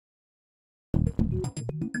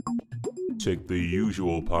Take the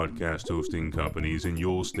usual podcast hosting companies and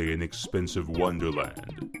you'll stay in expensive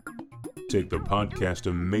wonderland. Take the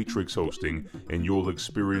Podcaster Matrix hosting and you'll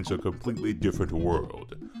experience a completely different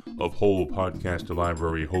world of whole podcast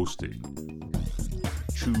library hosting.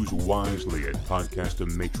 Choose wisely at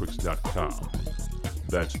podcastermatrix.com.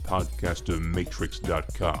 That's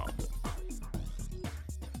podcastermatrix.com.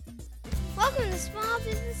 Welcome to Small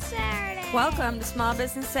Business Saturday. Welcome to Small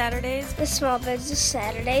Business Saturdays, The Small Business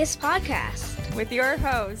Saturdays podcast. with your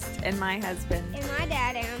host and my husband. And my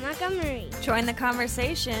dad, Aaron Montgomery. Join the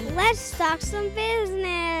conversation. Let's talk some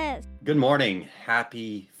business. Good morning.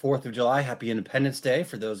 Happy 4th of July. Happy Independence Day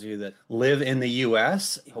for those of you that live in the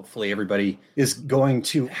U.S. Hopefully everybody is going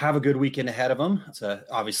to have a good weekend ahead of them. It's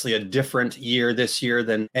obviously a different year this year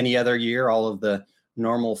than any other year. All of the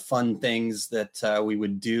normal fun things that we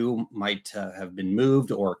would do might have been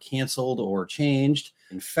moved or canceled or changed.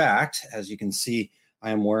 In fact, as you can see, I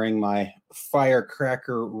am wearing my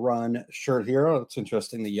Firecracker Run shirt here. Oh, it's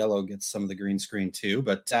interesting. The yellow gets some of the green screen too,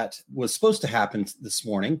 but that was supposed to happen this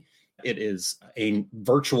morning. It is a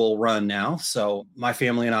virtual run now. So my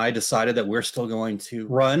family and I decided that we're still going to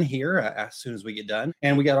run here as soon as we get done.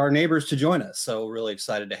 And we got our neighbors to join us. So really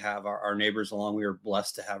excited to have our neighbors along. We were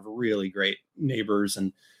blessed to have really great neighbors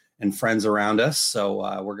and friends around us.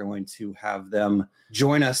 So we're going to have them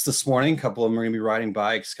join us this morning. A couple of them are going to be riding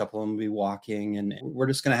bikes. A couple of them will be walking. And we're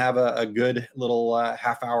just going to have a good little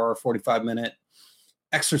half hour, 45-minute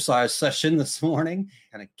exercise session this morning,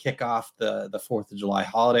 kind of kick off the 4th of July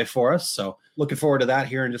holiday for us. So looking forward to that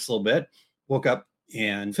here in just a little bit. Woke up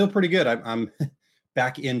and feel pretty good. I'm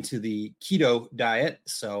back into the keto diet.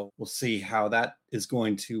 So we'll see how that is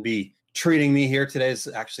going to be treating me here. Today is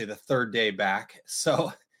actually the third day back.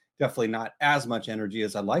 So definitely not as much energy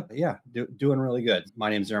as I'd like, but yeah, doing really good. My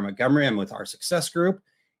name is Aaron Montgomery. I'm with our Success Group.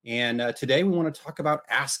 And today we want to talk about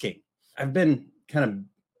asking. I've been kind of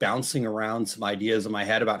bouncing around some ideas in my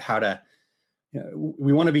head about how to,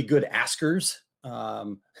 we want to be good askers.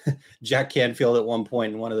 Jack Canfield at one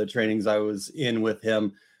point in one of the trainings I was in with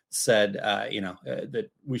him said, that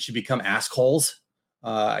we should become assholes.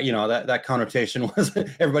 That connotation was,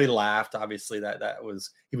 everybody laughed. Obviously that was,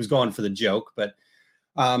 he was going for the joke, but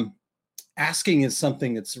asking is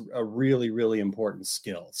something that's a really, really important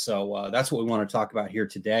skill. So that's what we want to talk about here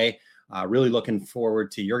today. Really looking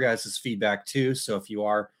forward to your guys' feedback too. So if you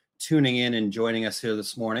are tuning in and joining us here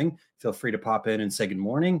this morning, feel free to pop in and say good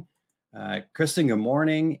morning. Kristen, good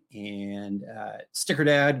morning. And Sticker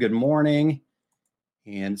Dad, good morning.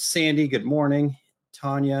 And Sandy, good morning.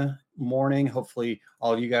 Tanya, morning. Hopefully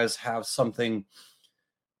all of you guys have something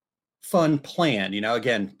fun planned.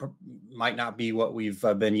 Again, might not be what we've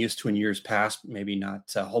been used to in years past. Maybe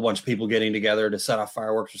not a whole bunch of people getting together to set off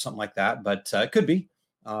fireworks or something like that, but it could be.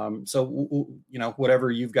 So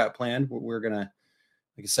whatever you've got planned, we're going to,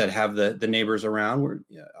 like I said, have the neighbors around.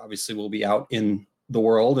 Obviously we'll be out in the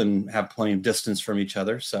world and have plenty of distance from each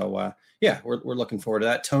other. So we're looking forward to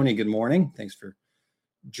that. Tony, good morning. Thanks for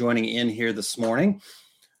joining in here this morning.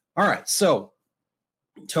 All right. So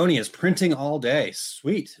Tony is printing all day.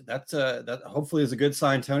 Sweet. That hopefully is a good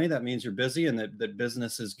sign, Tony. That means you're busy and that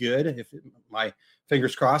business is good. My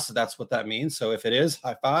fingers crossed, that's what that means. So if it is,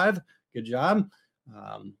 high five. Good job.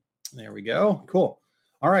 There we go. Cool.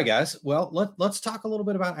 All right, guys. Well, let's talk a little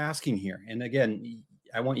bit about asking here. And again,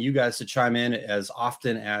 I want you guys to chime in as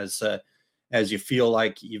often as you feel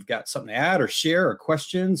like you've got something to add or share or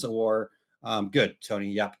questions or good,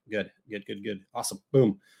 Tony. Yep. Good. Awesome.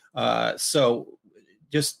 Boom. So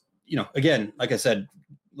just, again, like I said,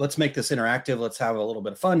 let's make this interactive. Let's have a little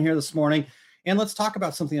bit of fun here this morning. And let's talk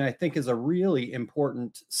about something I think is a really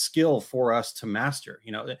important skill for us to master.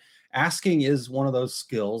 Asking is one of those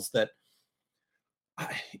skills that,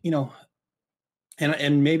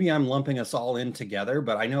 and maybe I'm lumping us all in together,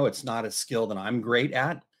 but I know it's not a skill that I'm great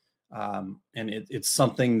at. And it's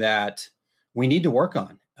something that we need to work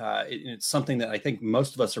on. It's something that I think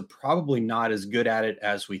most of us are probably not as good at it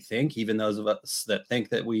as we think, even those of us that think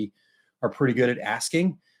that we are pretty good at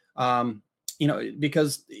asking.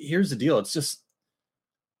 Because here's the deal. It's just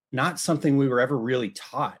not something we were ever really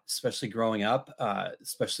taught, especially growing up,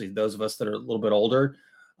 especially those of us that are a little bit older.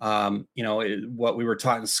 What we were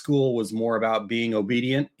taught in school was more about being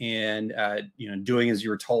obedient and, doing as you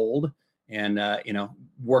were told and,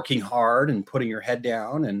 working hard and putting your head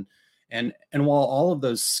down. And while all of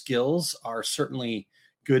those skills are certainly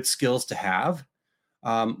good skills to have,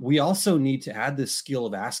 we also need to add this skill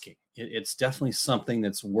of asking. It's definitely something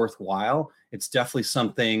that's worthwhile. It's definitely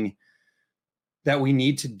something that we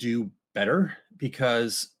need to do better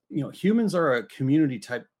because, humans are a community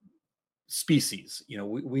type species.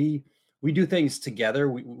 We we do things together.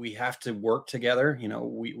 We have to work together.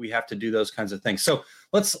 We have to do those kinds of things. So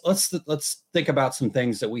let's think about some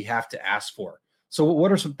things that we have to ask for. So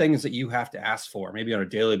what are some things that you have to ask for, maybe on a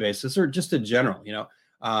daily basis or just in general?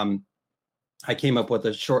 I came up with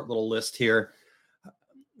a short little list here.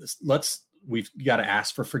 We've got to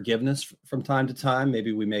ask for forgiveness from time to time.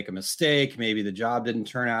 Maybe we make a mistake. Maybe the job didn't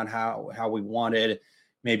turn out how we wanted.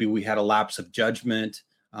 Maybe we had a lapse of judgment.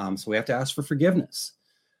 So we have to ask for forgiveness.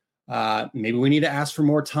 Maybe we need to ask for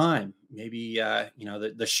more time. Maybe,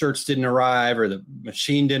 the shirts didn't arrive or the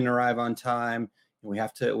machine didn't arrive on time. We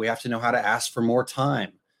have to know how to ask for more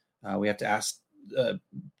time. We have to ask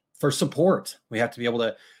for support. We have to be able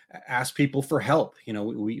to ask people for help.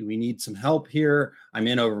 We need some help here. I'm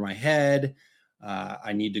in over my head.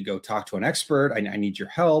 I need to go talk to an expert. I need your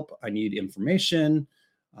help. I need information.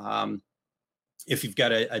 If you've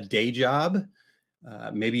got a day job,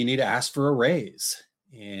 maybe you need to ask for a raise.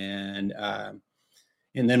 And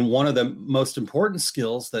then one of the most important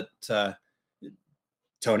skills that,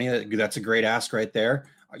 Tony, that's a great ask right there.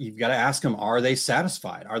 You've got to ask them, are they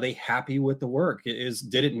satisfied? Are they happy with the work?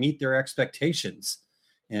 Did it meet their expectations?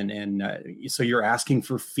 And so you're asking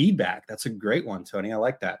for feedback. That's a great one, Tony. I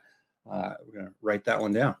like that. We're going to write that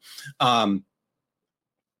one down. And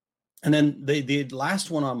then the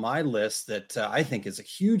last one on my list that I think is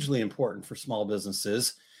hugely important for small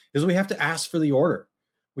businesses is we have to ask for the order.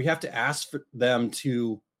 We have to ask for them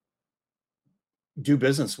to do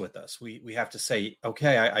business with us. We have to say,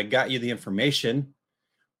 okay, I got you the information.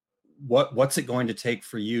 What's it going to take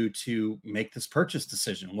for you to make this purchase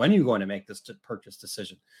decision? When are you going to make this purchase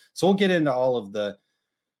decision? So we'll get into all of the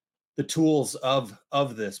tools of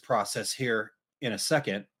this process here in a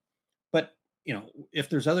second. But if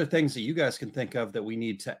there's other things that you guys can think of that we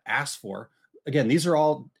need to ask for, again, these are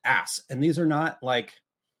all asks, and these are not like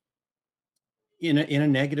in a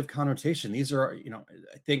negative connotation. These are,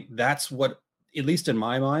 I think that's what, at least in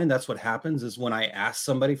my mind, that's what happens is when I ask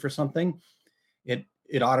somebody for something,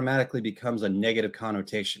 it automatically becomes a negative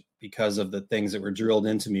connotation because of the things that were drilled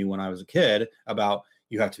into me when I was a kid about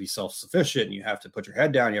you have to be self-sufficient, you have to put your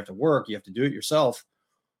head down, you have to work, you have to do it yourself.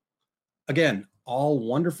 Again, all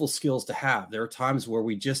wonderful skills to have. There are times where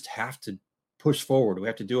we just have to push forward. We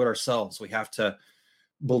have to do it ourselves. We have to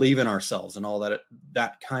believe in ourselves and all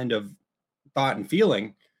that kind of thought and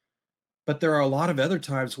feeling. But there are a lot of other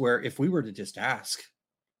times where if we were to just ask,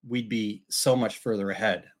 we'd be so much further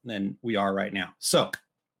ahead than we are right now. So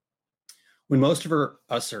when most of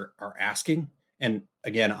us are asking, and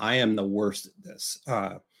again, I am the worst at this.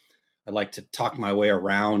 I like to talk my way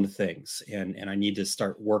around things, and I need to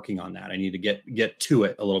start working on that. I need to get to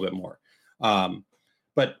it a little bit more.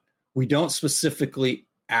 But we don't specifically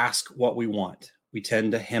ask what we want. We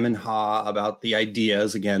tend to hem and haw about the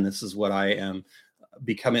ideas. Again, this is what I am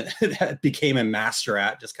became a master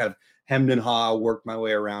at, just kind of hemmed and haw, worked my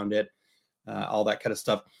way around it, all that kind of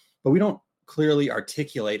stuff. But we don't clearly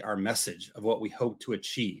articulate our message of what we hope to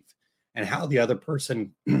achieve and how the other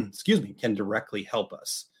person, can directly help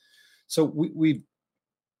us. So we've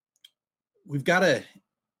got to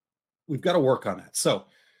work on that. So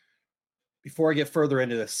before I get further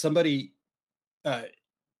into this, somebody,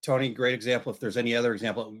 Tony, great example. If there's any other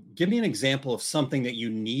example, give me an example of something that you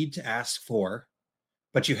need to ask for,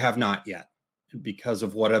 but you have not yet because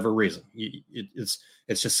of whatever reason. It's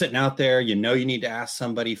just sitting out there. You need to ask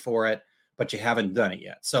somebody for it, but you haven't done it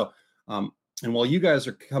yet. So, and while you guys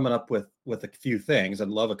are coming up with a few things, I'd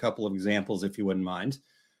love a couple of examples if you wouldn't mind.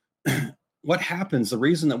 What happens, the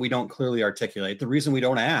reason that we don't clearly articulate, the reason we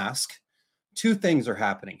don't ask, two things are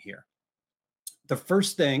happening here. The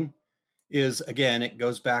first thing is, again, it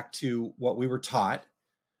goes back to what we were taught,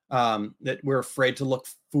 that we're afraid to look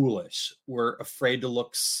foolish. We're afraid to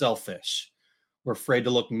look selfish. We're afraid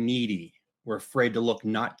to look needy. We're afraid to look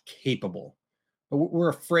not capable. But we're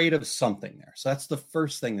afraid of something there. So that's the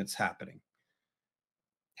first thing that's happening.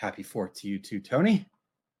 Happy 4th to you too, Tony.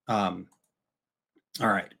 All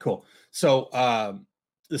right, cool. So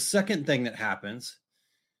the second thing that happens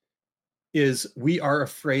is we are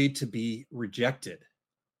afraid to be rejected.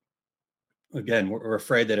 Again, we're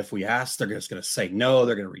afraid that if we ask, they're just going to say no,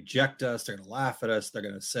 they're going to reject us, they're going to laugh at us, they're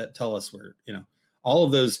going to tell us we're, all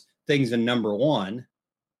of those things in number one.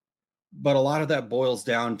 But a lot of that boils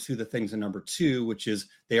down to the things in number two, which is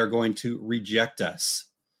they are going to reject us.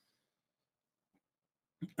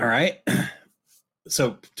 All right.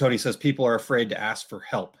 So Tony says people are afraid to ask for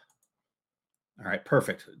help. All right,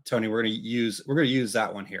 perfect. Tony, we're going to use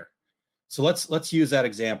that one here. So let's use that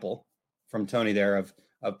example from Tony there of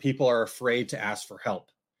people are afraid to ask for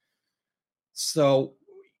help. So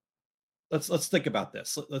let's think about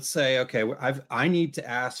this. Let's say, okay, I need to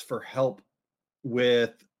ask for help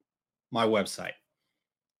with my website.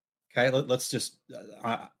 Okay, let's just,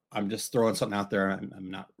 I'm just throwing something out there. I'm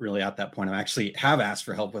not really at that point. I actually have asked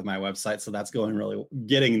for help with my website. So that's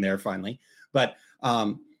getting there finally. But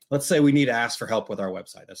let's say we need to ask for help with our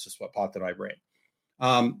website. That's just what popped in my brain.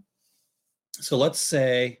 So let's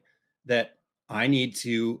say that I need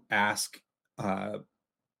to ask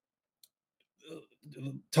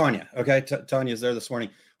Tanya. Okay, Tanya's there this morning.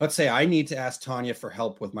 Let's say I need to ask Tanya for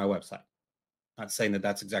help with my website. Not saying that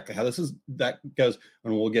that's exactly how that goes,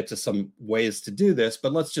 and we'll get to some ways to do this,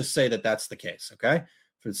 but let's just say that that's the case, okay,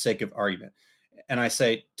 for the sake of argument. And I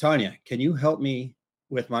say, Tanya, can you help me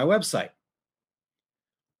with my website?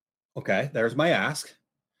 Okay, there's my ask.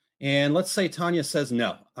 And let's say Tanya says,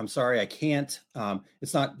 no, I'm sorry, I can't.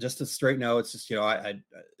 It's not just a straight no. It's just,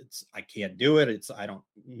 I can't do it. I don't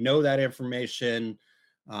know that information.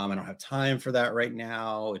 I don't have time for that right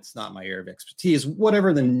now. It's not my area of expertise,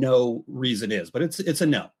 whatever the no reason is, but it's a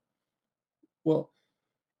no. Well,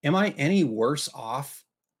 am I any worse off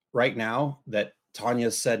right now that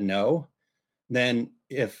Tanya said no than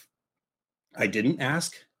if I didn't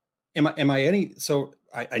ask? Am I any, so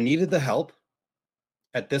I needed the help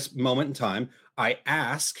at this moment in time. I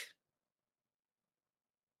ask,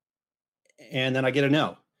 and then I get a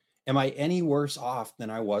no. Am I any worse off than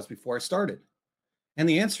I was before I started? And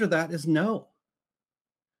the answer to that is no.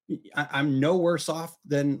 I'm no worse off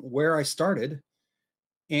than where I started.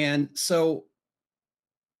 And so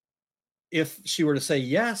if she were to say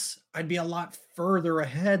yes, I'd be a lot further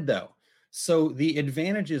ahead though. So the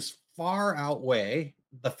advantages far outweigh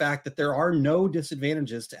the fact that there are no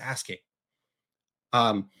disadvantages to asking.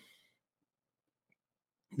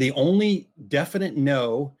 The only definite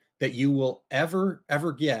no that you will ever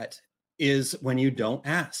get is when you don't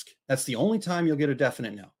ask. That's the only time you'll get a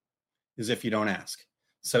definite no, is if you don't ask.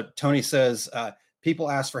 So Tony says, people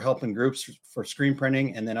ask for help in groups for screen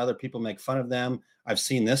printing, and then other people make fun of them. I've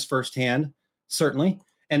seen this firsthand, certainly.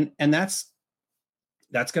 And that's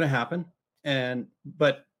going to happen.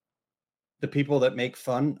 But the people that make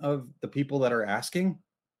fun of the people that are asking,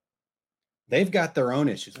 they've got their own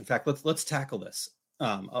issues. In fact, let's tackle this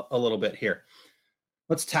a little bit here.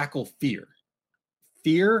 Let's tackle fear.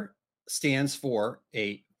 Fear stands for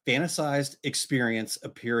a fantasized experience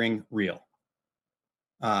appearing real.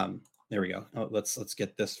 There we go. Let's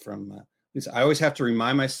get this from I always have to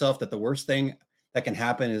remind myself that the worst thing that can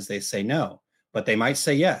happen is they say no, but they might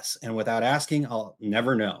say yes. And without asking, I'll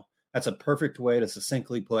never know. That's a perfect way to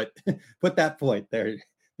succinctly put that point there.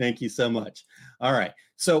 Thank you so much. All right.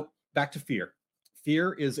 So back to fear.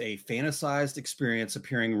 Fear is a fantasized experience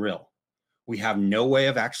appearing real. We have no way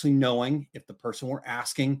of actually knowing if the person we're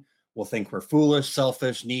asking will think we're foolish,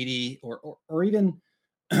 selfish, needy, or even,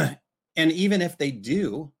 and even if they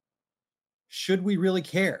do, should we really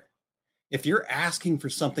care? If you're asking for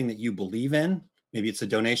something that you believe in, maybe it's a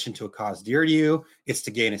donation to a cause dear to you, it's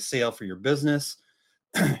to gain a sale for your business,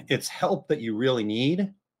 it's help that you really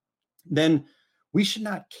need, then we should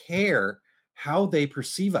not care how they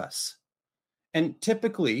perceive us. And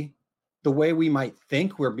typically, the way we might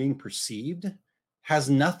think we're being perceived has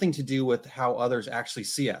nothing to do with how others actually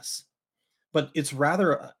see us, but it's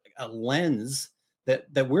rather a lens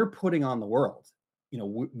that we're putting on the world.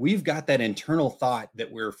 We've got that internal thought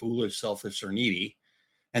that we're foolish, selfish, or needy.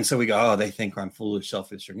 And so we go, oh, they think I'm foolish,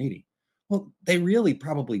 selfish, or needy. Well, they really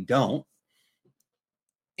probably don't.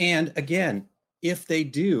 And again, if they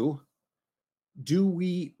do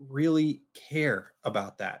we really care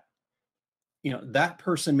about that? That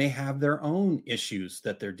person may have their own issues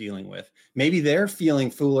that they're dealing with. Maybe they're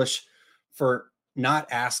feeling foolish for not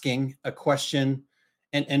asking a question,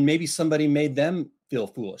 and maybe somebody made them feel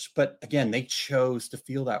foolish. But again, they chose to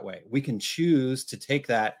feel that way. We can choose to take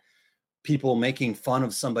that people making fun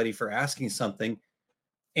of somebody for asking something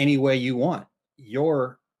any way you want.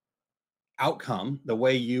 Your outcome, the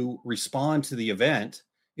way you respond to the event,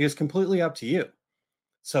 is completely up to you.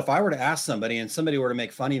 So if I were to ask somebody and somebody were to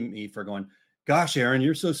make fun of me for going, gosh, Aaron,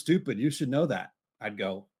 you're so stupid, you should know that, I'd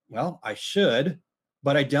go, well, I should,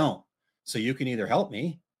 but I don't. So you can either help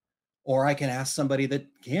me or I can ask somebody that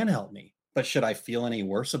can help me. But should I feel any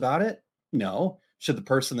worse about it? No. Should the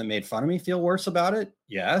person that made fun of me feel worse about it?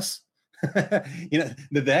 Yes.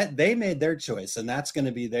 That they made their choice, and that's going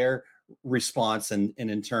to be their response and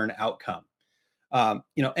in turn outcome.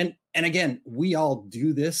 And again, we all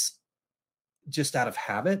do this just out of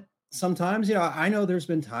habit. Sometimes, I know there's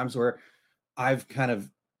been times where I've kind of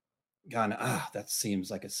gone, that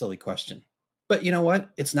seems like a silly question, but you know what?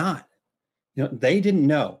 It's not. They didn't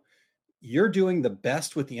know. You're doing the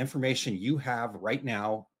best with the information you have right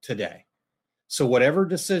now today. So whatever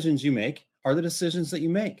decisions you make are the decisions that you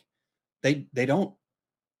make. They don't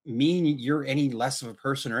mean you're any less of a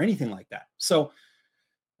person or anything like that. So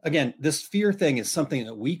again, this fear thing is something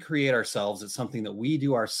that we create ourselves. It's something that we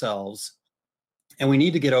do ourselves, and we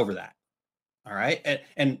need to get over that. All right.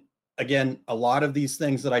 And again, a lot of these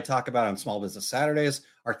things that I talk about on Small Business Saturdays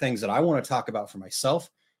are things that I want to talk about for myself,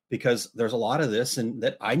 because there's a lot of this and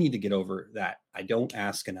that I need to get over that. I don't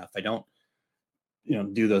ask enough. I don't,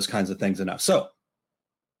 do those kinds of things enough. So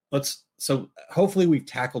hopefully we've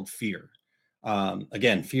tackled fear.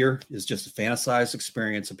 Again, fear is just a fantasized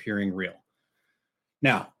experience appearing real.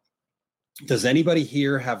 Now, does anybody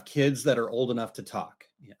here have kids that are old enough to talk?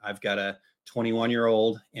 I've got a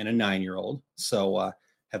 21-year-old and a 9-year-old. So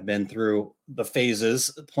have been through the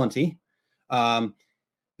phases plenty. Those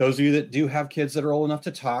of you that do have kids that are old enough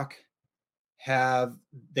to talk, have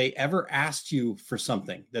they ever asked you for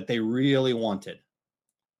something that they really wanted?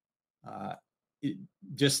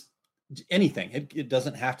 Just anything. It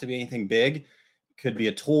doesn't have to be anything big. It could be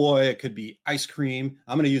a toy. It could be ice cream.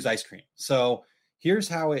 I'm going to use ice cream. So here's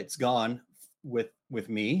how it's gone with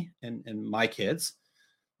me and my kids.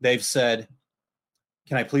 They've said,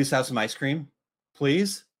 "Can I please have some ice cream?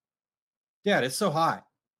 Please? Dad, it's so hot.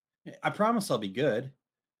 I promise I'll be good.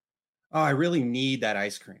 Oh, I really need that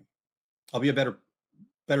ice cream. I'll be a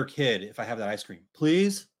better kid if I have that ice cream.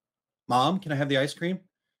 Please? Mom, can I have the ice cream?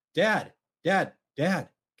 Dad, can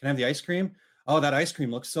I have the ice cream? Oh, that ice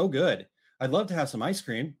cream looks so good. I'd love to have some ice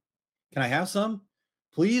cream. Can I have some?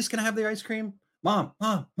 Please, can I have the ice cream? Mom,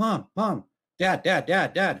 Dad.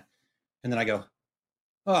 And then I go,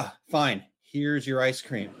 oh, fine. Here's your ice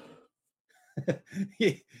cream."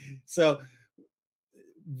 So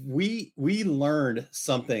we learned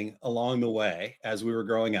something along the way as we were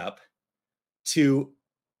growing up to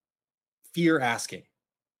fear asking.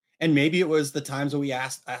 And maybe it was the times that we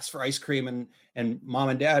asked for ice cream and mom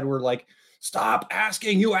and dad were like, "Stop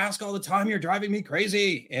asking. You ask all the time. You're driving me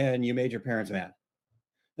crazy." And you made your parents mad.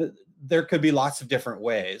 There could be lots of different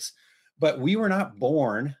ways, but we were not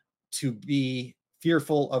born to be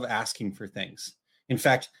fearful of asking for things. In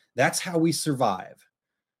fact, that's how we survive.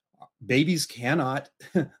 Babies cannot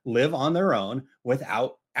live on their own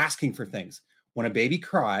without asking for things. When a baby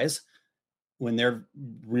cries, when they're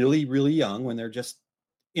really, really young, when they're just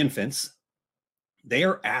infants, they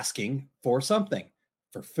are asking for something,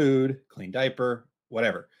 for food, clean diaper,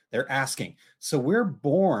 whatever. They're asking. So we're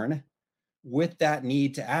born with that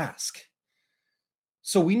need to ask.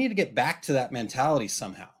 So we need to get back to that mentality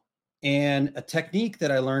somehow. And a technique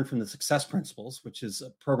that I learned from the Success Principles, which is a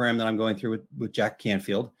program that I'm going through with Jack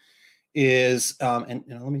Canfield, is, and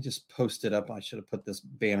let me just post it up. I should have put this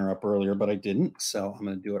banner up earlier, but I didn't. So I'm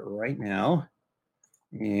going to do it right now.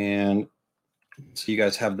 And so you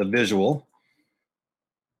guys have the visual.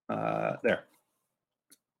 There.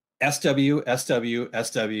 SW.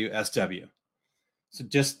 So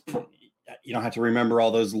just, you don't have to remember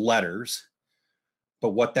all those letters, but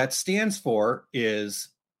what that stands for is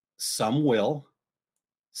some will,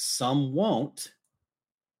 some won't.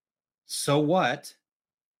 So what?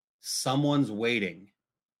 Someone's waiting.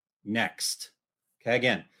 Next. Okay,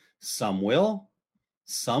 again, some will,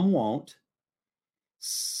 some won't.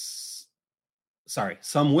 Some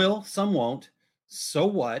will, some won't. So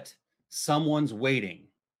what? Someone's waiting.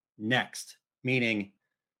 Next. Meaning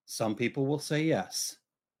some people will say yes.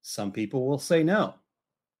 Some people will say no.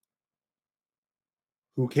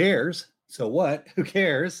 Who cares? So what? Who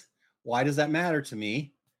cares? Why does that matter to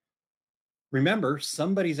me? Remember,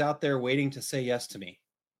 somebody's out there waiting to say yes to me.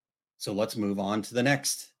 So let's move on to the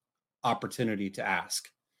next opportunity to ask.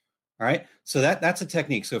 All right. So that's a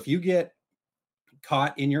technique. So if you get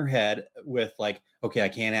caught in your head with like, okay, I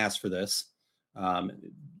can't ask for this,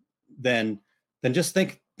 then just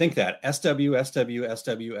think that SW.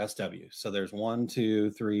 So there's 1, 2,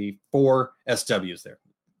 3, 4 SWs there.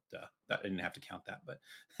 I didn't have to count that, but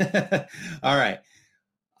all right.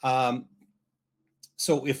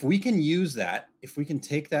 So if we can use that, if we can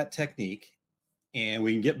take that technique and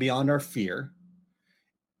we can get beyond our fear,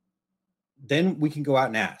 then we can go out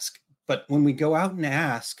and ask. But when we go out and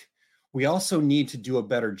ask, we also need to do a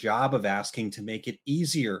better job of asking to make it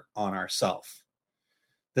easier on ourselves.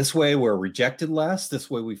 This way we're rejected less. This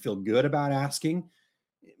way we feel good about asking.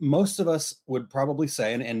 Most of us would probably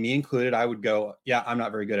say, and me included, I would go, yeah, I'm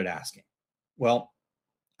not very good at asking. Well,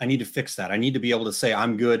 I need to fix that. I need to be able to say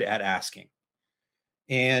I'm good at asking.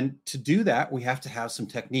 And to do that, we have to have some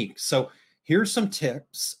techniques. So here's some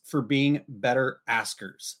tips for being better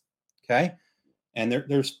askers. Okay. And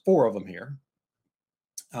there's 4 of them here.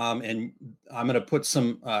 And I'm going to put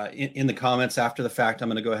some in the comments after the fact. I'm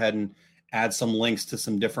going to go ahead add some links to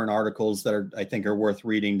some different articles that I think are worth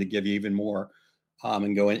reading to give you even more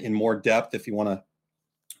and go in more depth if you want to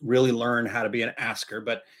really learn how to be an asker.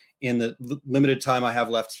 But in the limited time I have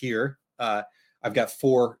left here, I've got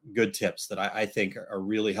 4 good tips that I think are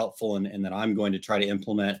really helpful and that I'm going to try to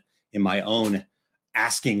implement in my own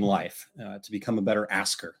asking life to become a better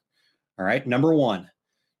asker. All right. Number 1,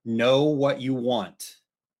 know what you want.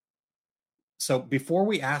 So before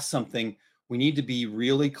we ask something, we need to be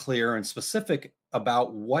really clear and specific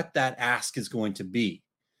about what that ask is going to be.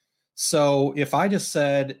 So if I just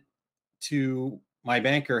said to my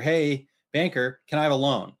banker, hey, banker, can I have a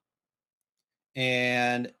loan?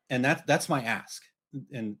 And that's my ask.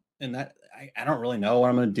 And that I don't really know what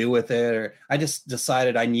I'm going to do with it, or I just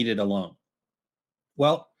decided I needed a loan.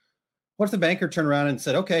 Well, what if the banker turned around and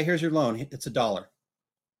said, okay, here's your loan. It's $1.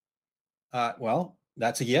 Well,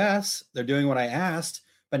 that's a yes. They're doing what I asked.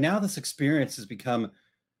 But now this experience has become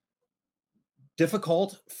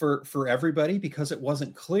difficult for everybody because it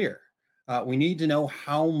wasn't clear. We need to know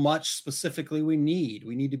how much specifically we need.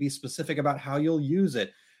 We need to be specific about how you'll use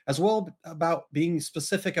it, as well about being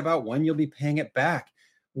specific about when you'll be paying it back,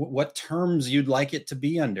 what terms you'd like it to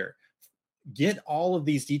be under. Get all of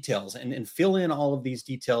these details and fill in all of these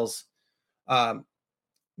details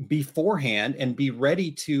beforehand, and be ready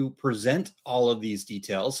to present all of these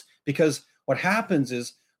details, because what happens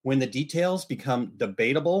is when the details become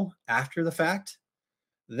debatable after the fact,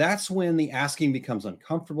 that's when the asking becomes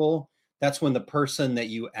uncomfortable. That's when the person that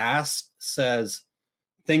you ask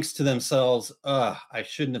thinks to themselves, I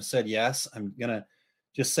shouldn't have said yes. I'm going to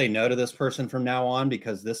just say no to this person from now on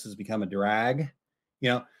because this has become a drag.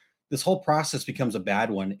 This whole process becomes a bad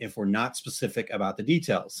one if we're not specific about the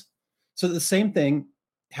details. So the same thing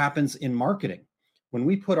happens in marketing. When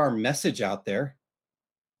we put our message out there,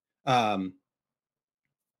 there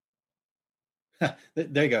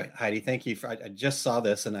you go, Heidi. Thank you. I just saw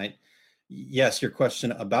this, and yes, your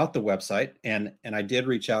question about the website, and I did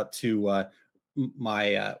reach out to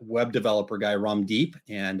my web developer guy, Ramdeep,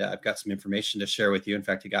 and I've got some information to share with you. In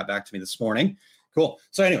fact, he got back to me this morning. Cool.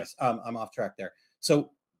 So anyways, I'm off track there.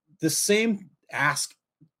 So the same ask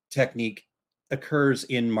technique occurs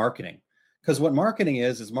in marketing, because what marketing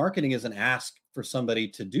is marketing is an ask for somebody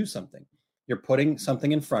to do something. You're putting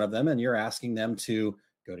something in front of them and you're asking them to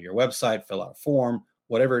go to your website, fill out a form,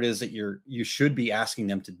 whatever it is that you should be asking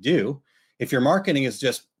them to do. If your marketing is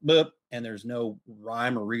just boop, and there's no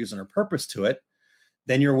rhyme or reason or purpose to it,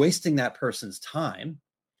 then you're wasting that person's time,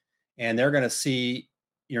 and they're going to see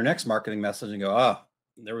your next marketing message and go, oh,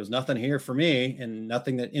 there was nothing here for me and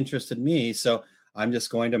nothing that interested me, so I'm just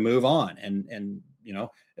going to move on. And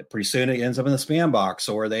pretty soon it ends up in the spam box,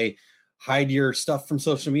 or they hide your stuff from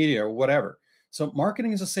social media or whatever. So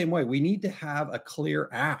marketing is the same way. We need to have a clear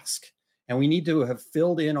ask, and we need to have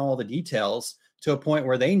filled in all the details to a point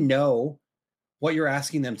where they know what you're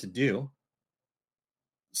asking them to do.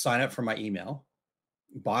 Sign up for my email,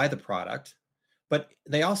 buy the product, but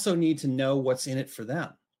they also need to know what's in it for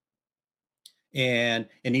them. And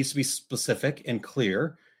it needs to be specific and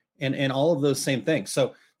clear and all of those same things.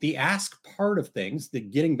 So the ask part of things, the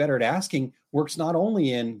getting better at asking, works not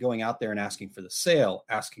only in going out there and asking for the sale,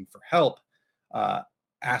 asking for help,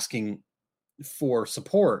 asking for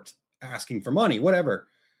support, asking for money, whatever.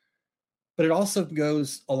 But it also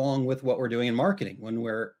goes along with what we're doing in marketing when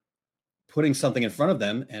we're putting something in front of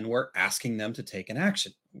them and we're asking them to take an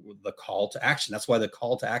action, the call to action. That's why the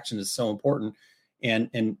call to action is so important.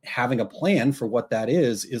 And having a plan for what that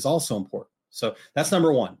is also important. So that's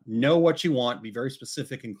number 1. Know what you want. Be very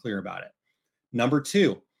specific and clear about it. Number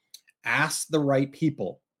 2, ask the right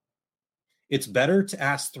people. It's better to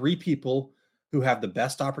ask 3 people who have the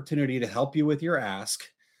best opportunity to help you with your ask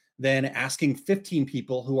than asking 15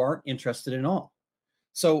 people who aren't interested in all.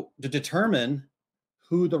 So to determine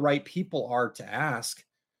who the right people are to ask,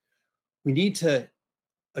 we need to,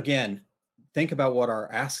 again, think about what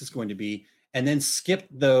our ask is going to be and then skip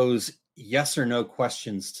those yes or no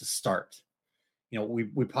questions to start.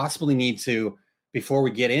 We possibly need to, before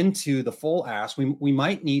we get into the full ask, we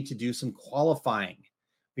might need to do some qualifying.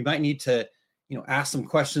 We might need to, ask some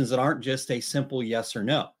questions that aren't just a simple yes or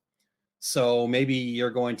no. So maybe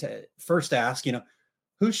you're going to first ask,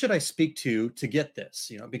 who should I speak to get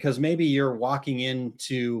this? Because maybe you're walking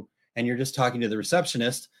into and you're just talking to the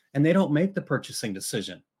receptionist and they don't make the purchasing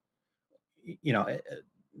decision.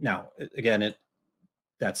 Now, again,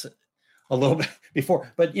 that's a little bit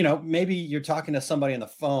before, but maybe you're talking to somebody on the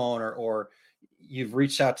phone or you've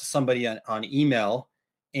reached out to somebody on email,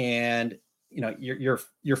 and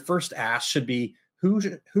your first ask should be,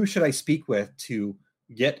 who should I speak with to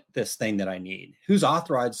get this thing that I need? Who's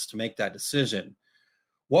authorized to make that decision?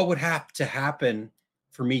 What would have to happen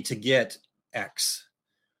for me to get X?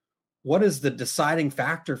 What is the deciding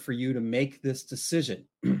factor for you to make this decision?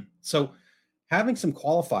 So having some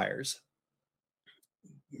qualifiers,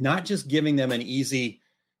 not just giving them an easy,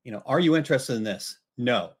 are you interested in this?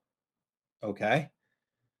 No. Okay.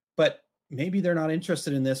 But maybe they're not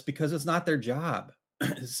interested in this because it's not their job.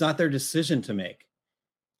 It's not their decision to make.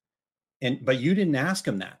 But you didn't ask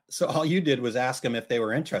them that. So all you did was ask them if they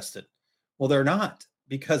were interested. Well, they're not,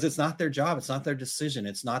 because it's not their job. It's not their decision.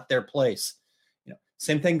 It's not their place.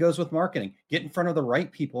 Same thing goes with marketing. Get in front of the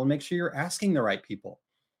right people and make sure you're asking the right people.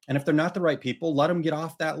 And if they're not the right people, let them get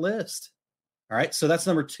off that list. All right. So that's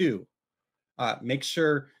number 2. Make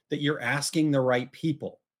sure that you're asking the right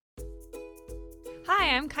people.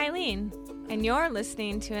 Hi, I'm Kylene, and you're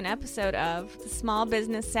listening to an episode of the Small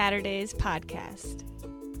Business Saturdays podcast.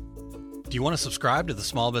 Do you want to subscribe to the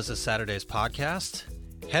Small Business Saturdays podcast?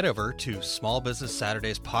 Head over to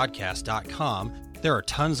smallbusinesssaturdayspodcast.com. There are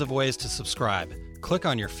tons of ways to subscribe. Click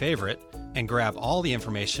on your favorite and grab all the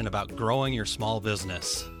information about growing your small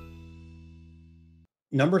business.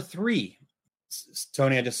 Number 3,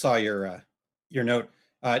 Tony, I just saw your note.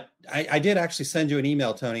 I did actually send you an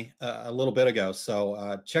email, Tony, a little bit ago.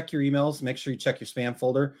 So check your emails. Make sure you check your spam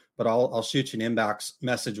folder. But I'll shoot you an inbox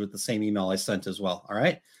message with the same email I sent as well. All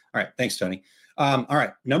right. Thanks, Tony. All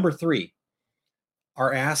right. Number 3,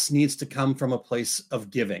 our ask needs to come from a place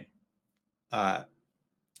of giving.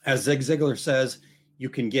 As Zig Ziglar says, you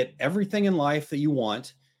can get everything in life that you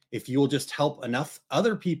want if you will just help enough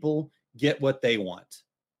other people get what they want.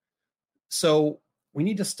 So we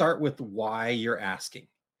need to start with why you're asking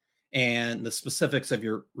and the specifics of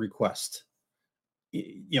your request.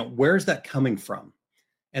 Where's that coming from?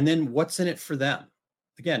 And then what's in it for them?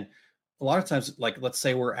 Again, a lot of times, like, let's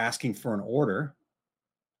say we're asking for an order.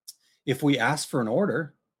 If we ask for an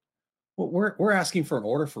order, well, we're asking for an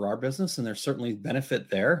order for our business, and there's certainly benefit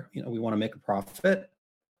there. We want to make a profit,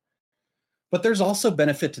 but there's also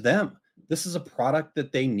benefit to them. This is a product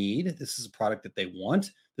that they need. This is a product that they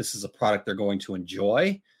want. This is a product they're going to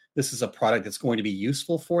enjoy. This is a product that's going to be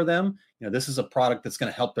useful for them. This is a product that's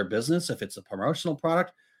going to help their business if it's a promotional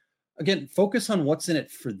product. Again, focus on what's in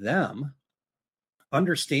it for them.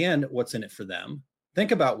 Understand what's in it for them.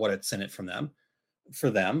 Think about what it's in it for them.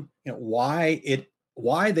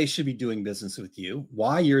 Why they should be doing business with you,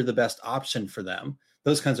 why you're the best option for them,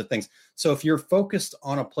 those kinds of things. So if you're focused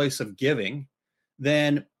on a place of giving,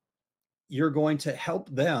 then you're going to help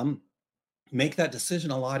them make that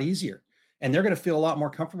decision a lot easier. And they're going to feel a lot more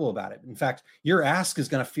comfortable about it. In fact, your ask is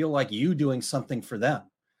going to feel like you doing something for them,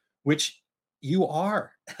 which you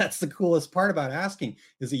are. That's the coolest part about asking,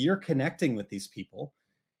 is that you're connecting with these people.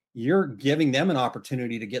 You're giving them an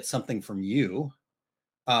opportunity to get something from you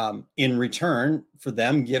in return for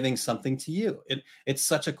them giving something to you. It's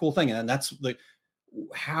such a cool thing. And that's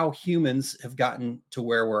how humans have gotten to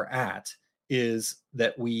where we're at, is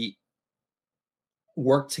that we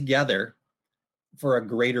work together for a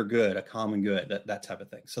greater good, a common good, that type of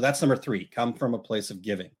thing. So that's number 3, come from a place of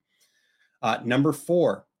giving. Number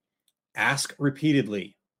 4, ask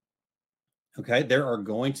repeatedly. Okay, there are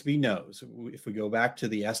going to be no's. If we go back to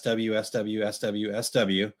the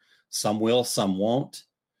SW, some will, some won't.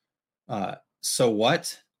 So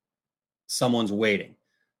what? Someone's waiting.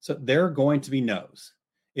 So there are going to be no's.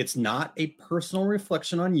 It's not a personal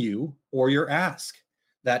reflection on you or your ask.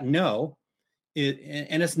 That no,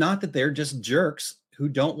 and it's not that they're just jerks who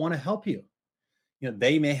don't want to help you.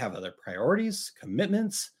 They may have other priorities,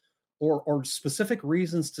 commitments, or specific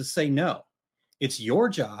reasons to say no. It's your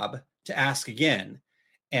job to ask again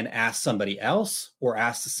and ask somebody else, or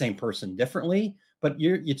ask the same person differently. But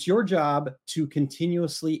it's your job to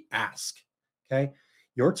continuously ask. Okay,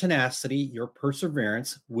 your tenacity, your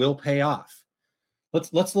perseverance will pay off.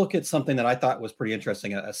 Let's look at something that I thought was pretty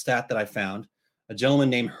interesting. A stat that I found. A gentleman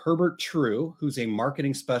named Herbert True, who's a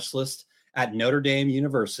marketing specialist at Notre Dame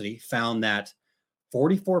University, found that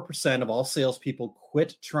 44% of all salespeople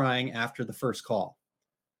quit trying after the first call.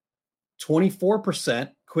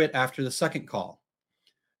 24% quit after the second call.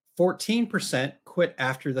 14% quit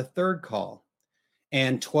after the third call.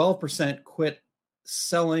 And 12% quit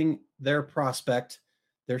selling their prospect,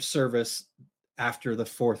 their service, after the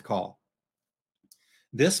fourth call.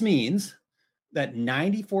 This means that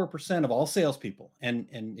 94% of all salespeople, and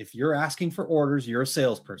if you're asking for orders, you're a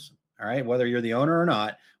salesperson, all right? Whether you're the owner or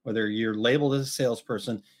not, whether you're labeled as a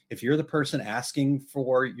salesperson, if you're the person asking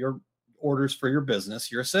for your orders for your business,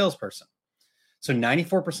 you're a salesperson. So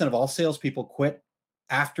 94% of all salespeople quit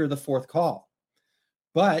after the fourth call.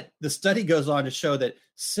 But the study goes on to show that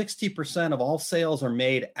 60% of all sales are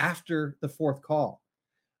made after the fourth call.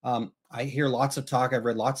 I hear lots of talk. I've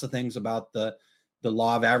read lots of things about the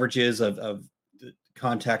law of averages of the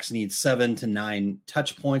contacts need 7 to 9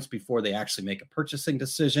 touch points before they actually make a purchasing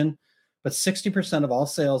decision. But 60% of all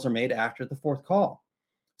sales are made after the 4th call.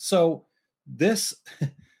 So these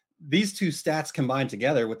two stats combined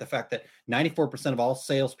together with the fact that 94% of all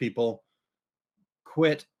salespeople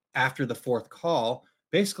quit after the 4th call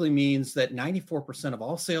basically means that 94% of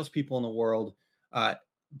all salespeople in the world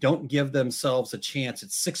don't give themselves a chance at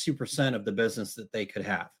 60% of the business that they could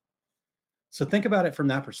have. So think about it from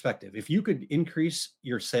that perspective. If you could increase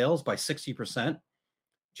your sales by 60%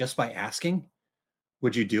 just by asking,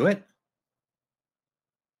 would you do it?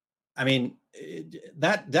 I mean,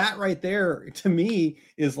 that right there to me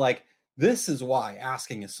is like, this is why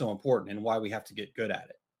asking is so important and why we have to get good at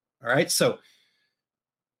it. All right. So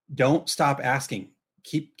don't stop asking.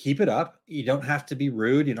 Keep it up. You don't have to be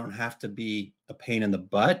rude. You don't have to be a pain in the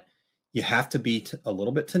butt. You have to be a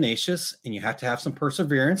little bit tenacious, and you have to have some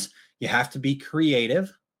perseverance. You have to be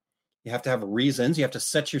creative. You have to have reasons. You have to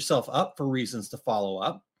set yourself up for reasons to follow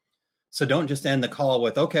up. So don't just end the call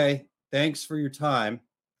with, okay, thanks for your time.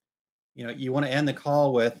 You want to end the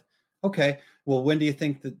call with, okay, well, when do you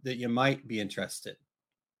think that you might be interested?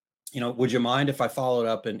 Would you mind if I followed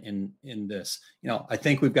up in this? I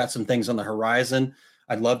think we've got some things on the horizon.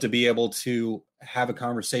 I'd love to be able to have a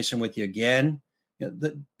conversation with you again.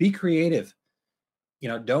 Be creative.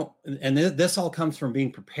 This all comes from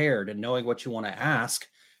being prepared and knowing what you want to ask,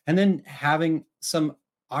 and then having some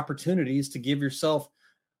opportunities to give yourself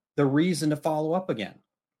the reason to follow up again.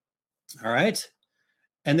 All right.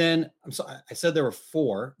 And then I said there were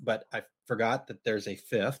 4, but I forgot that there's a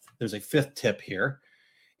 5th. There's a 5th tip here.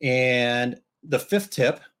 And the 5th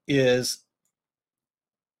tip is,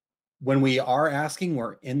 when we are asking,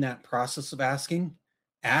 we're in that process of asking,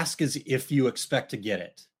 ask as if you expect to get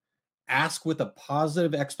it. Ask with a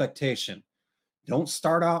positive expectation. Don't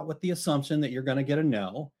start out with the assumption that you're going to get a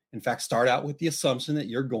no. In fact, start out with the assumption that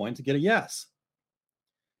you're going to get a yes.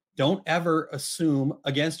 Don't ever assume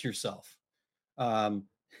against yourself.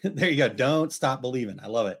 There you go. Don't stop believing. I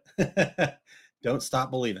love it. Don't stop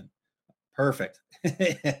believing. Perfect.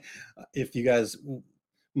 If you guys,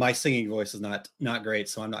 my singing voice is not great,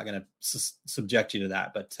 so I'm not going to subject you to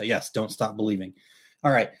that. But yes, don't stop believing.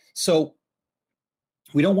 All right. So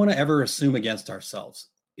we don't want to ever assume against ourselves.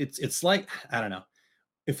 It's like, I don't know,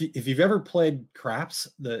 if you've ever played craps,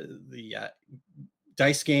 the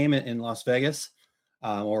dice game in Las Vegas,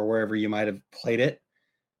 or wherever you might have played it.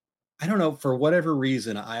 I don't know, for whatever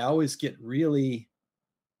reason, I always get really,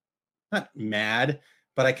 not mad,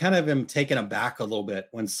 but I kind of am taken aback a little bit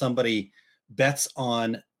when somebody bets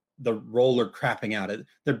on the roller crapping out.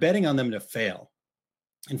 They're betting on them to fail.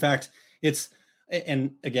 In fact,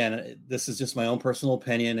 and again, this is just my own personal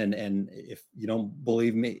opinion, and if you don't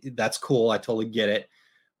believe me, that's cool. I totally get it.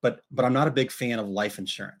 But I'm not a big fan of life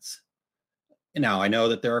insurance. Now, I know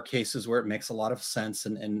that there are cases where it makes a lot of sense,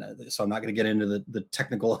 and so I'm not going to get into the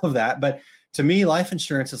technical of that. But to me, life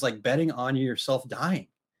insurance is like betting on yourself dying.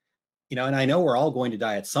 And I know we're all going to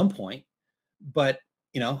die at some point, but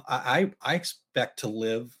I expect to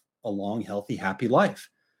live a long, healthy, happy life.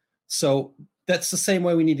 So that's the same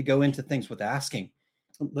way we need to go into things with asking.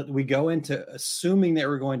 We go into assuming that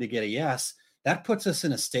we're going to get a yes. That puts us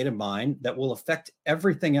in a state of mind that will affect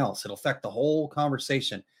everything else. It'll affect the whole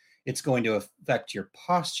conversation. It's going to affect your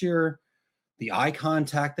posture, the eye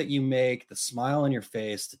contact that you make, the smile on your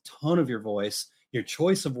face, the tone of your voice, your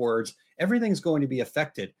choice of words. Everything's going to be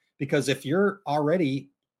affected, because if you're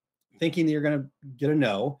already thinking that you're going to get a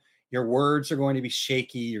no, your words are going to be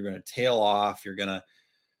shaky. You're going to tail off. You're going to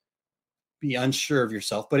be unsure of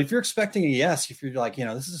yourself. But if you're expecting a yes, if you're like,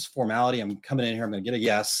 this is formality, I'm coming in here, I'm going to get a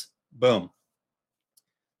yes, boom,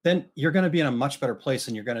 then you're going to be in a much better place,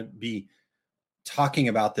 and you're going to be talking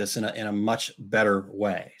about this in a much better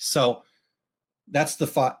way. So that's the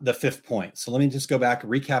 5th point. So let me just go back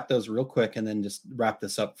and recap those real quick, and then just wrap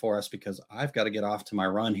this up for us, because I've got to get off to my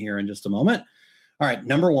run here in just a moment. All right.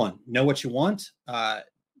 Number 1, know what you want.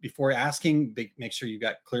 Before asking, make sure you've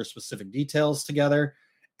got clear, specific details together.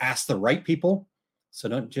 Ask the right people. So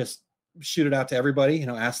don't just shoot it out to everybody.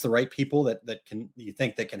 Ask the right people that you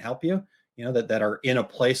think that can help you. That are in a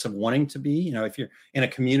place of wanting to be. If you're in a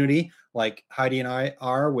community like Heidi and I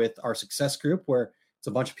are with our success group, where it's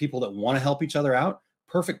a bunch of people that want to help each other out,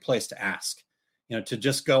 perfect place to ask. To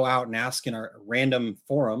just go out and ask in our random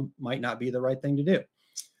forum might not be the right thing to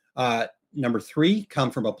do. Number 3, come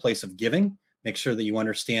from a place of giving. Make sure that you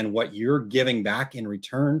understand what you're giving back in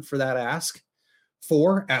return for that ask.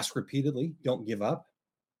 4, ask repeatedly. Don't give up.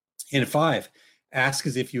 And 5, ask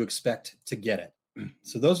as if you expect to get it.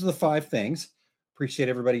 So those are the 5 things. Appreciate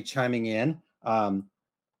everybody chiming in.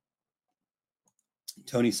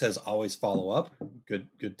 Tony says always follow up.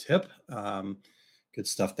 Good tip. Good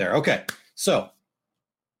stuff there. Okay, so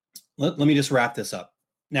let me just wrap this up.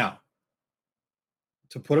 Now,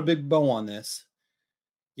 to put a big bow on this,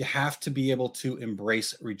 you have to be able to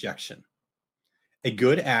embrace rejection. A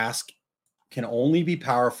good ask can only be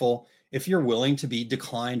powerful if you're willing to be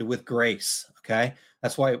declined with grace. Okay,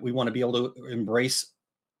 that's why we want to be able to embrace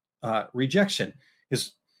rejection.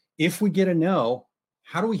 Is if we get a no,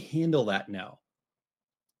 how do we handle that no?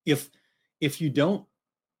 If you don't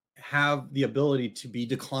have the ability to be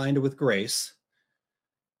declined with grace,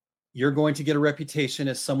 you're going to get a reputation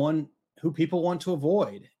as someone who people want to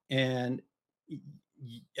avoid. And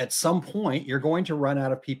at some point, you're going to run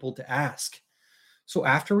out of people to ask. So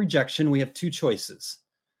after rejection, we have two choices.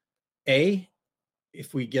 A,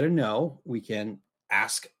 if we get a no, we can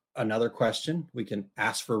ask another question. We can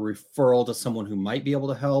ask for a referral to someone who might be able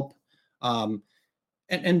to help. And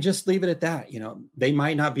just leave it at that. They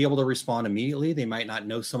might not be able to respond immediately. They might not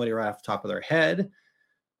know somebody right off the top of their head.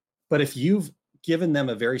 But if you've given them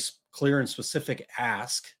a very clear and specific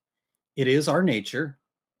ask, it is our nature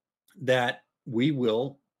that we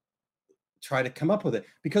will try to come up with it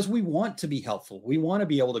because we want to be helpful. We want to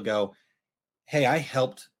be able to go, hey, I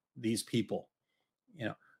helped these people,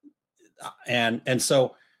 and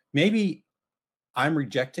so maybe I'm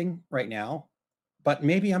rejecting right now, but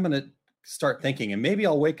maybe I'm going to start thinking, and maybe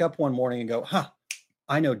I'll wake up one morning and go,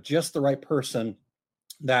 I know just the right person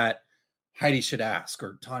that Heidi should ask,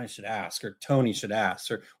 or Tanya should ask, or Tony should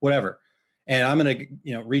ask, or whatever. And I'm going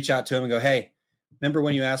to, reach out to him and go, hey, remember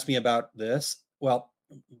when you asked me about this? Well,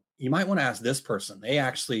 you might want to ask this person. They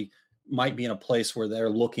actually might be in a place where they're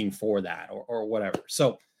looking for that or whatever.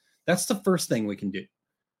 So that's the first thing we can do.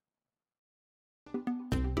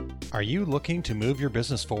 Are you looking to move your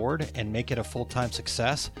business forward and make it a full-time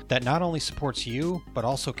success that not only supports you, but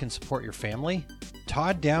also can support your family?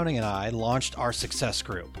 Todd Downing and I launched our Success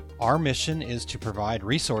Group. Our mission is to provide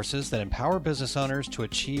resources that empower business owners to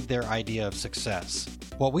achieve their idea of success.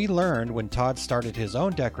 What we learned when Todd started his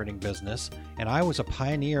own decorating business, and I was a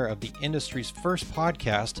pioneer of the industry's first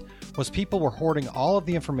podcast, was people were hoarding all of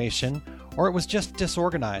the information, or it was just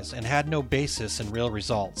disorganized and had no basis in real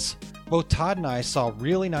results. Both Todd and I saw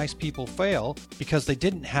really nice people fail because they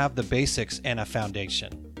didn't have the basics and a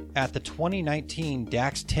foundation. At the 2019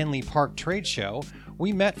 Dax Tinley Park Trade Show,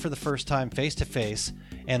 we met for the first time face-to-face,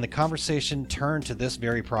 and the conversation turned to this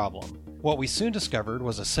very problem. What we soon discovered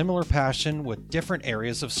was a similar passion with different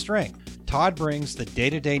areas of strength. Todd brings the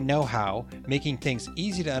day-to-day know-how, making things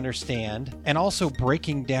easy to understand, and also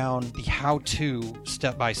breaking down the how-to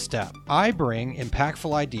step-by-step. I bring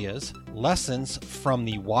impactful ideas, lessons from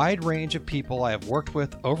the wide range of people I have worked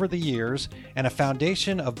with over the years, and a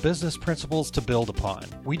foundation of business principles to build upon.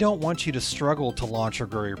 We don't want you to struggle to launch or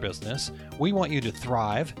grow your business. We want you to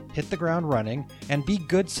thrive, hit the ground running, and be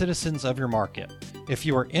good citizens of your market. If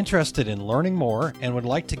you are interested in learning more and would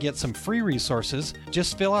like to get some free resources,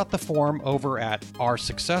 just fill out the form over at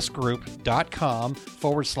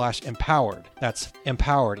oursuccessgroup.com/empowered. That's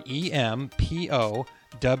empowered, EMPOWERED.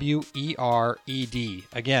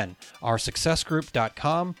 Again,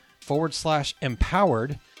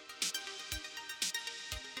 oursuccessgroup.com/empowered.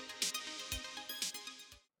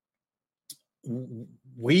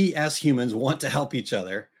 We as humans want to help each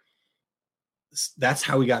other. That's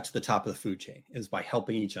how we got to the top of the food chain, is by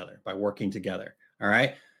helping each other, by working together. All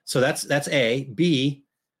right. So that's A. B,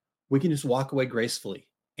 we can just walk away gracefully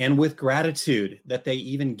and with gratitude that they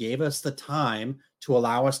even gave us the time to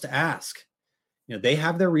allow us to ask. They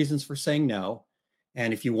have their reasons for saying no.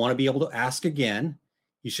 And if you want to be able to ask again,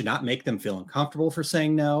 you should not make them feel uncomfortable for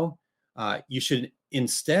saying no. You should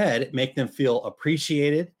instead make them feel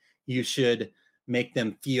appreciated. You should make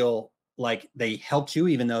them feel like they helped you,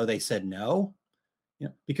 even though they said no.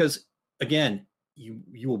 Because again,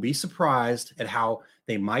 you will be surprised at how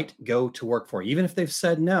they might go to work for you. Even if they've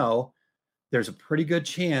said no, there's a pretty good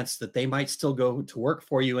chance that they might still go to work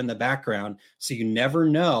for you in the background. So you never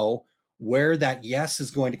know where that yes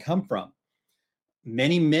is going to come from.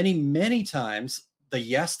 Many, many, many times, the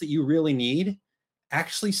yes that you really need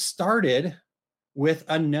actually started with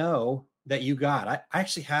a no that you got. I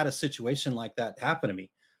actually had a situation like that happen to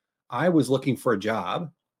me. I was looking for a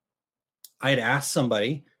job. I had asked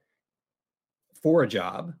somebody for a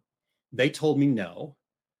job. They told me no.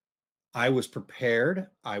 I was prepared.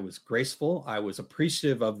 I was graceful. I was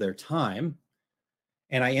appreciative of their time.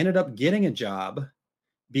 And I ended up getting a job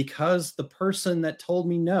because the person that told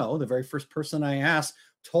me no, the very first person I asked,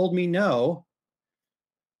 told me no,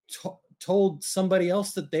 told somebody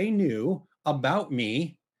else that they knew about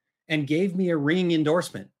me and gave me a ringing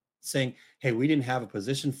endorsement saying, hey, we didn't have a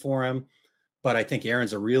position for him, but I think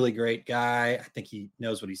Aaron's a really great guy. I think he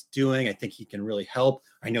knows what he's doing. I think he can really help.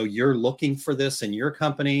 I know you're looking for this in your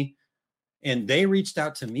company. And they reached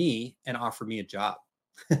out to me and offered me a job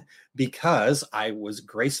because I was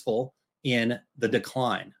graceful in the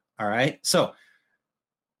decline. All right. So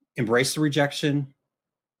embrace the rejection,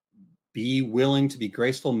 be willing to be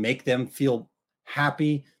graceful, make them feel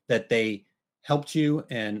happy that they helped you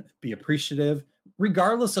and be appreciative,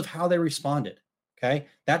 regardless of how they responded. Okay.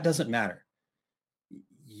 That doesn't matter.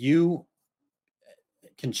 You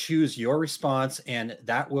can choose your response, and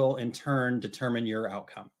that will in turn determine your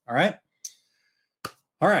outcome. All right.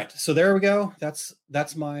 All right. So there we go. That's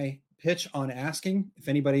my pitch on asking. If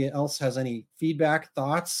anybody else has any feedback,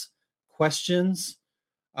 thoughts, questions,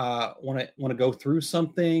 want to go through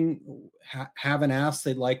something, have an ask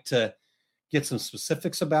they'd like to get some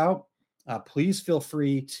specifics about, please feel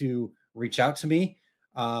free to reach out to me.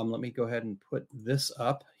 Let me go ahead and put this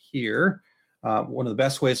up here. One of the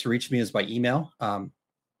best ways to reach me is by email. All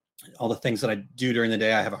the things that I do during the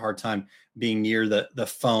day, I have a hard time being near the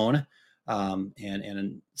phone.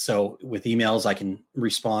 And so with emails, I can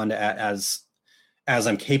respond as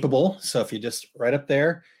I'm capable. So if you just right up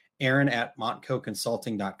there,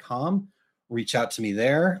 Aaron@montcoconsulting.com, reach out to me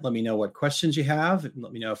there. Let me know what questions you have. And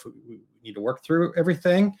let me know if we need to work through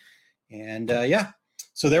everything. And yeah,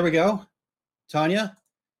 so there we go. Tanya,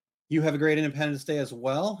 you have a great Independence Day as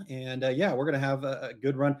well. And yeah, we're going to have a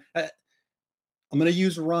good run. I'm going to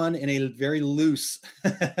use run in a very loose.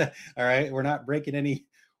 All right. We're not breaking any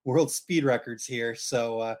world speed records here.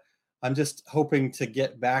 So I'm just hoping to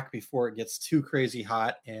get back before it gets too crazy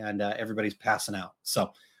hot and everybody's passing out.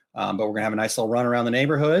 So, but we're going to have a nice little run around the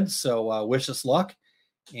neighborhood. So wish us luck.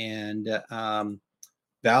 And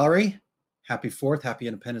Valerie, happy 4th, happy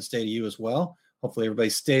Independence Day to you as well. Hopefully everybody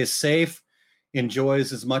stays safe,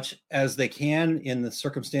 enjoys as much as they can in the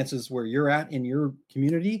circumstances where you're at in your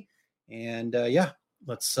community. And yeah,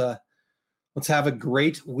 let's have a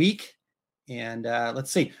great week. And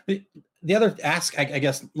let's see. The other ask, I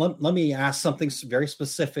guess, let me ask something very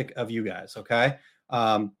specific of you guys, okay?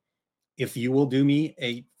 If you will do me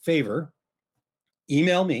a favor,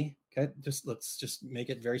 email me, okay? Let's just make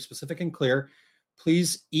it very specific and clear.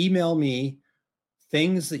 Please email me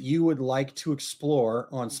things that you would like to explore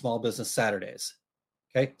on Small Business Saturdays,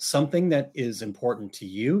 okay? Something that is important to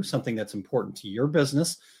you, something that's important to your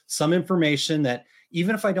business, some information that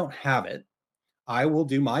even if I don't have it, I will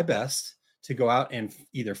do my best to go out and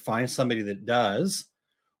either find somebody that does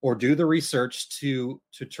or do the research to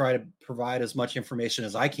try to provide as much information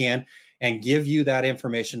as I can and give you that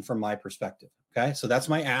information from my perspective. Okay. So that's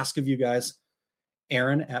my ask of you guys.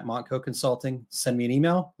 Aaron@Montco Consulting, send me an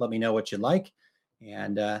email. Let me know what you like.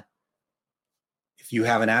 And if you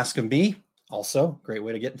have an ask of me, also great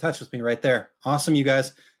way to get in touch with me right there. Awesome. You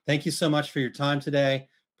guys. Thank you so much for your time today.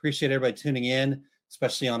 Appreciate everybody tuning in,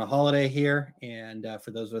 especially on a holiday here, and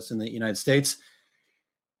for those of us in the United States.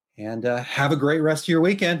 And have a great rest of your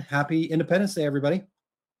weekend. Happy Independence Day, everybody.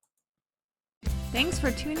 Thanks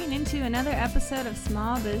for tuning into another episode of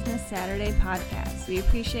Small Business Saturday Podcast. We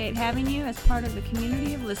appreciate having you as part of the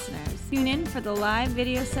community of listeners. Tune in for the live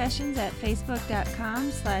video sessions at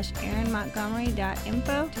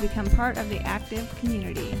facebook.com/aaronmontgomery.info to become part of the active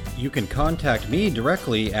community. You can contact me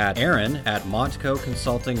directly at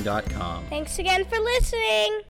aaron@montcoconsulting.com. Thanks again for listening.